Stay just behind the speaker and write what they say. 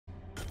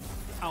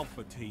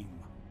Alpha Team.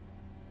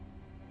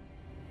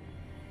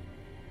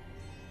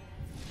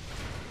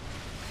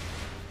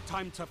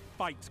 Time to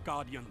fight,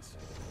 Guardians.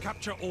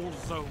 Capture all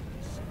zones.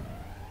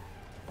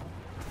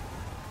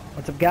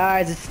 What's up,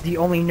 guys? It's the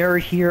only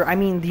nerd here. I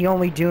mean, the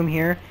only Doom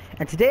here.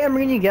 And today I'm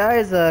bringing you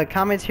guys a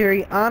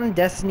commentary on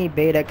Destiny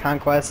Beta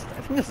Conquest.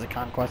 I think this is a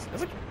Conquest.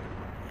 Is it?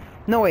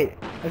 No, wait.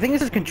 I think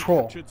this is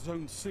Control.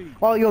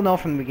 Well, you'll know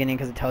from the beginning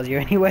because it tells you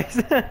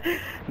anyways.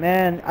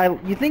 Man,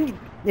 you think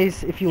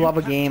if you love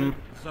a game,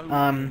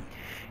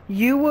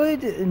 you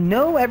would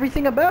know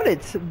everything about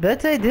it,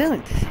 but I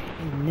don't.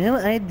 No,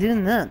 I do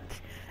not.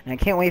 And I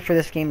can't wait for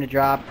this game to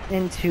drop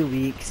in 2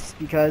 weeks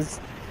because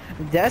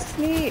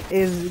Destiny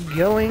is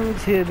going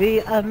to be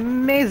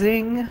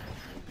amazing,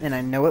 and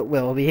I know it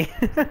will be.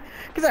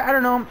 Because I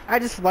don't know, I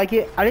just like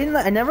it. I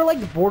never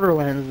liked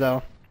Borderlands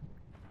though,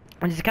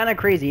 which is kind of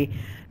crazy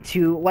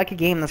to like a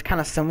game that's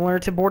kind of similar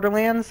to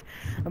Borderlands,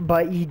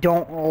 but you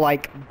don't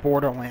like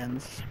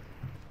Borderlands.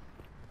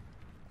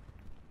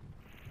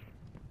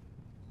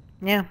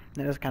 Yeah,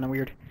 that is kind of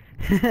weird.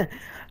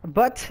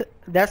 But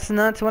that's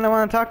not what I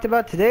want to talk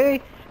about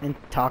today. And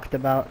talked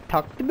about.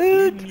 Oh,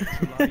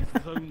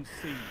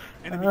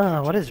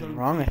 what is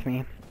wrong with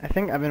me? I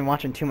think I've been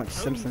watching too much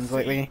Simpsons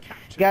lately.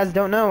 If you guys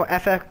don't know,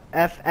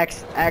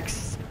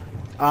 FXX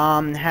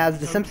has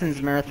the Simpsons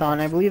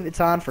marathon. I believe it's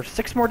on for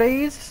 6 more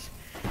days.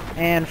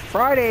 And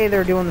Friday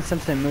they're doing the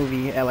Simpson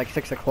movie at like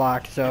 6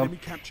 o'clock. So,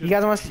 you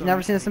guys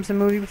never seen a Simpson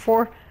movie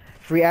before?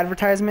 Free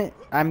advertisement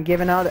I'm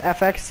giving out at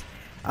FX.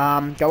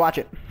 Go watch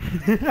it.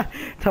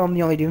 Tell them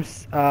the only Doom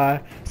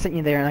sent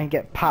you there, and I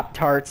get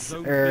Pop-Tarts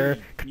or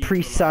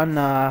Capri Sun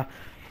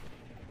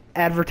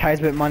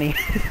advertisement money.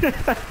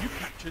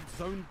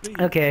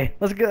 Okay,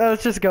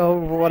 let's just go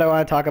with what I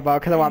want to talk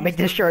about because I want to make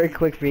this short and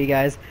quick for you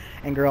guys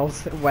and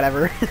girls,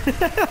 whatever.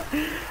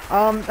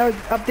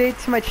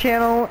 Update to my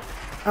channel.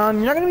 You're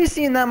not gonna be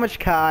seeing that much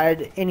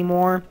COD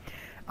anymore.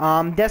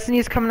 Destiny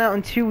is coming out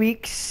in 2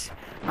 weeks.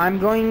 I'm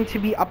going to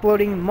be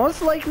uploading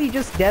most likely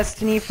just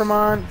Destiny from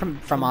now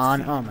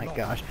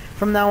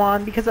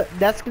on, because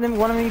that's gonna be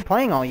what I'm gonna be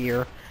playing all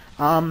year.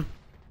 I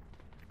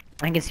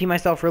can see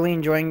myself really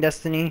enjoying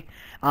Destiny.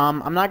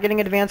 I'm not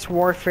getting Advanced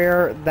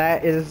Warfare.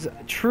 That is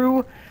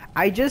true.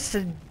 I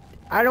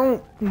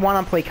don't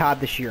want to play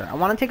COD this year. I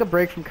want to take a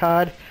break from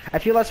COD. I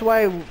feel that's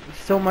why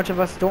so much of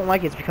us don't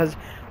like it. It's because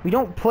we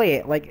don't play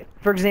it. Like,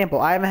 for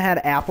example, I haven't had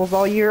apples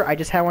all year. I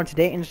just had one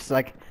today, and it's just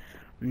like,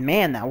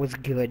 man, that was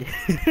good.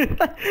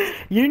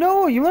 You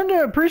know, you learn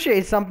to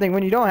appreciate something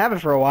when you don't have it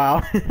for a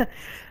while.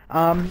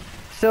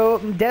 So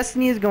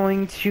Destiny is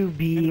going to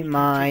be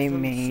my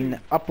main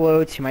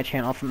upload to my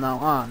channel from now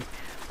on.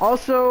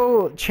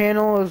 Also,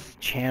 channels,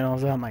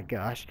 oh my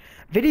gosh.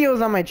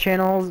 Videos on my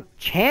channels,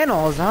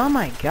 oh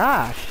my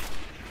gosh.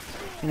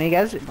 You know, you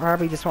guys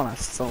probably just want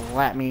to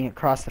slap me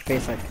across the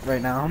face like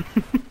right now.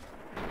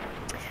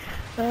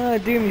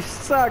 Doom, you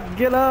suck,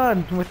 get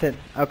on with it.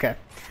 Okay.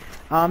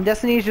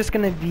 Destiny is just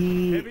going to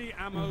be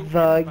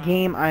the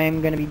game I'm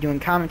going to be doing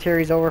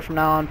commentaries over from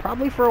now on,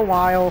 probably for a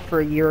while,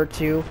 for a year or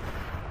two.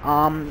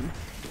 And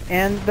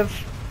the...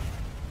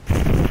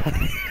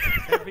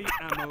 Heavy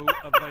ammo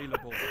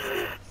available.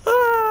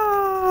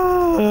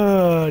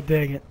 Oh,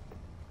 dang it.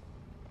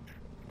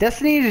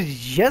 Destiny is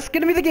just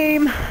going to be the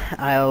game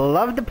I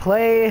love to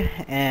play,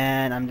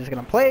 and I'm just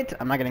going to play it.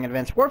 I'm not getting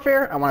Advanced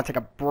Warfare. I want to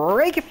take a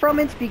break from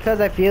it because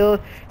I feel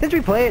since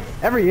we play it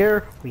every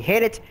year, we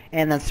hate it,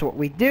 and that's what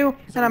we do.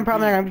 And I'm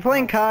probably not going to be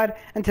playing COD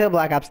until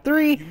Black Ops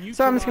 3,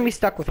 so I'm just going to be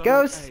stuck with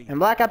Ghosts and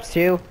Black Ops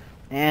 2,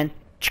 and...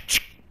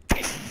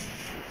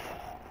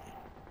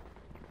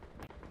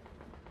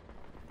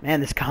 Man,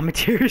 this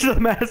commentary is a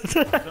mess.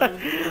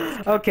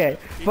 Okay,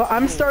 but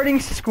I'm starting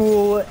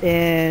school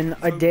in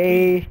a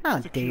day,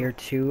 not a day or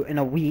two, in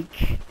a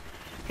week.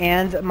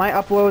 And my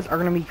uploads are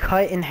going to be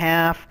cut in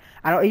half.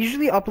 I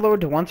usually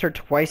upload once or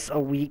twice a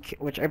week,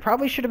 which I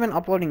probably should have been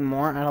uploading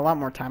more. I had a lot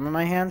more time on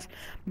my hands.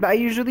 But I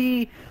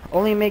usually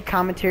only make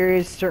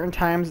commentaries certain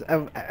times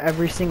of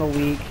every single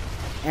week.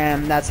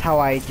 And that's how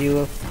I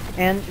do.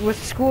 And with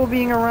school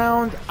being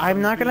around,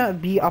 I'm not going to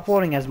be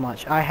uploading as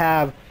much. I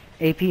have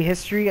AP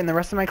History, and the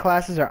rest of my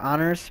classes are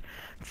honors.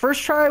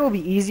 First try will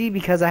be easy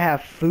because I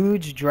have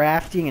foods,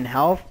 drafting, and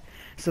health.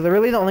 So they're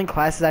really the only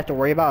classes I have to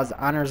worry about is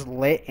honors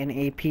lit and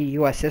AP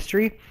US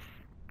History.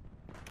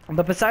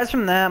 But besides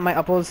from that, my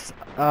uploads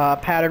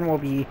pattern will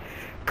be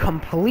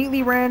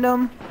completely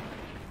random.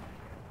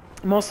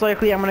 Most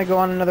likely I'm going to go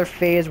on another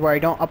phase where I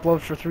don't upload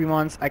for 3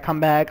 months. I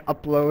come back,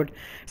 upload,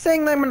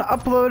 saying that I'm going to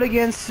upload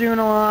again soon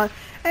a lot.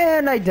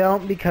 And I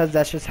don't because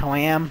that's just how I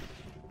am.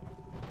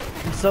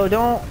 So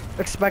don't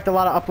expect a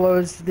lot of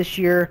uploads this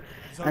year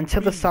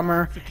until the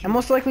summer, and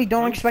most likely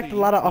don't expect a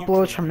lot of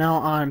uploads from now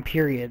on,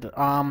 period.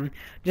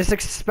 Just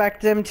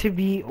expect them to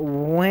be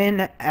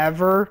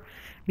whenever,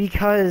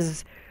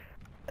 because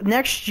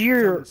next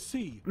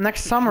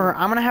summer,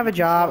 I'm gonna have a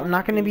job. I'm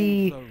not gonna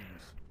be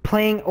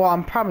playing. Well,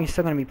 I'm probably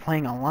still gonna be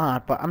playing a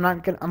lot, but I'm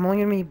only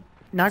gonna be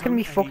not gonna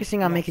be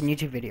focusing on making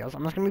YouTube videos.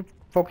 I'm just gonna be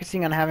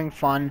focusing on having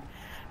fun,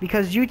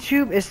 because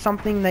YouTube is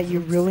something that you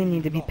really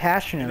need to be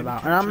passionate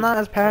about, and I'm not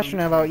as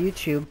passionate about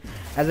YouTube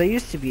as I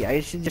used to be. I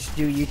used to just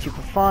do YouTube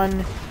for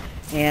fun,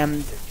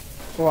 and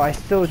well, I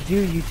still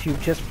do YouTube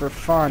just for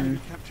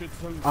fun,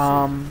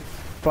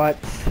 but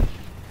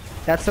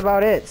that's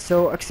about it.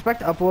 So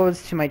expect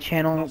uploads to my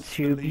channel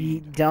to be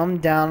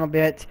dumbed down a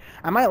bit.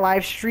 I might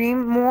live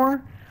stream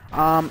more.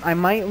 I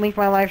might link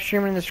my live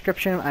stream in the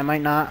description. I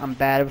might not. I'm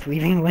bad with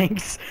leaving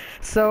links.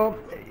 So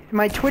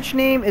my Twitch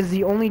name is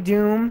The Only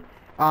Doom.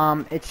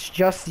 It's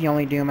just The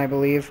Only Doom, I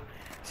believe.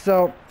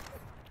 So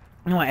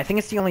no, I think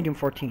it's The Only Doom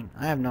 14.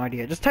 I have no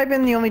idea. Just type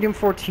in The Only Doom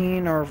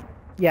 14, or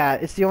yeah,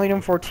 it's The Only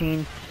Doom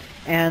 14,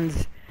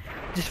 and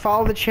just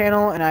follow the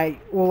channel, and I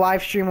will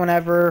live stream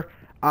whenever.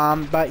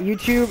 But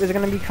YouTube is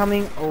going to be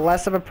becoming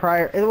less of a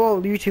priority.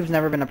 Well, YouTube's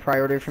never been a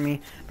priority for me,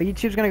 but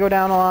YouTube's going to go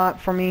down a lot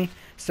for me.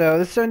 So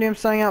this is Only Doom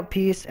signing out.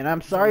 Peace, and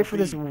I'm sorry for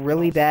this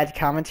really bad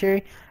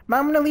commentary, but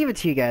I'm going to leave it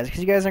to you guys, because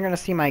you guys are going to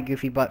see my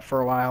goofy butt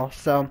for a while.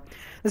 So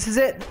this is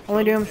it.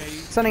 Only Doom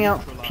signing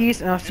out.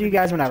 Peace, and I'll see you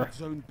guys whenever.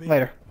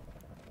 Later.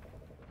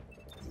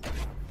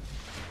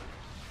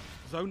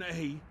 Zone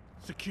A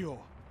secure.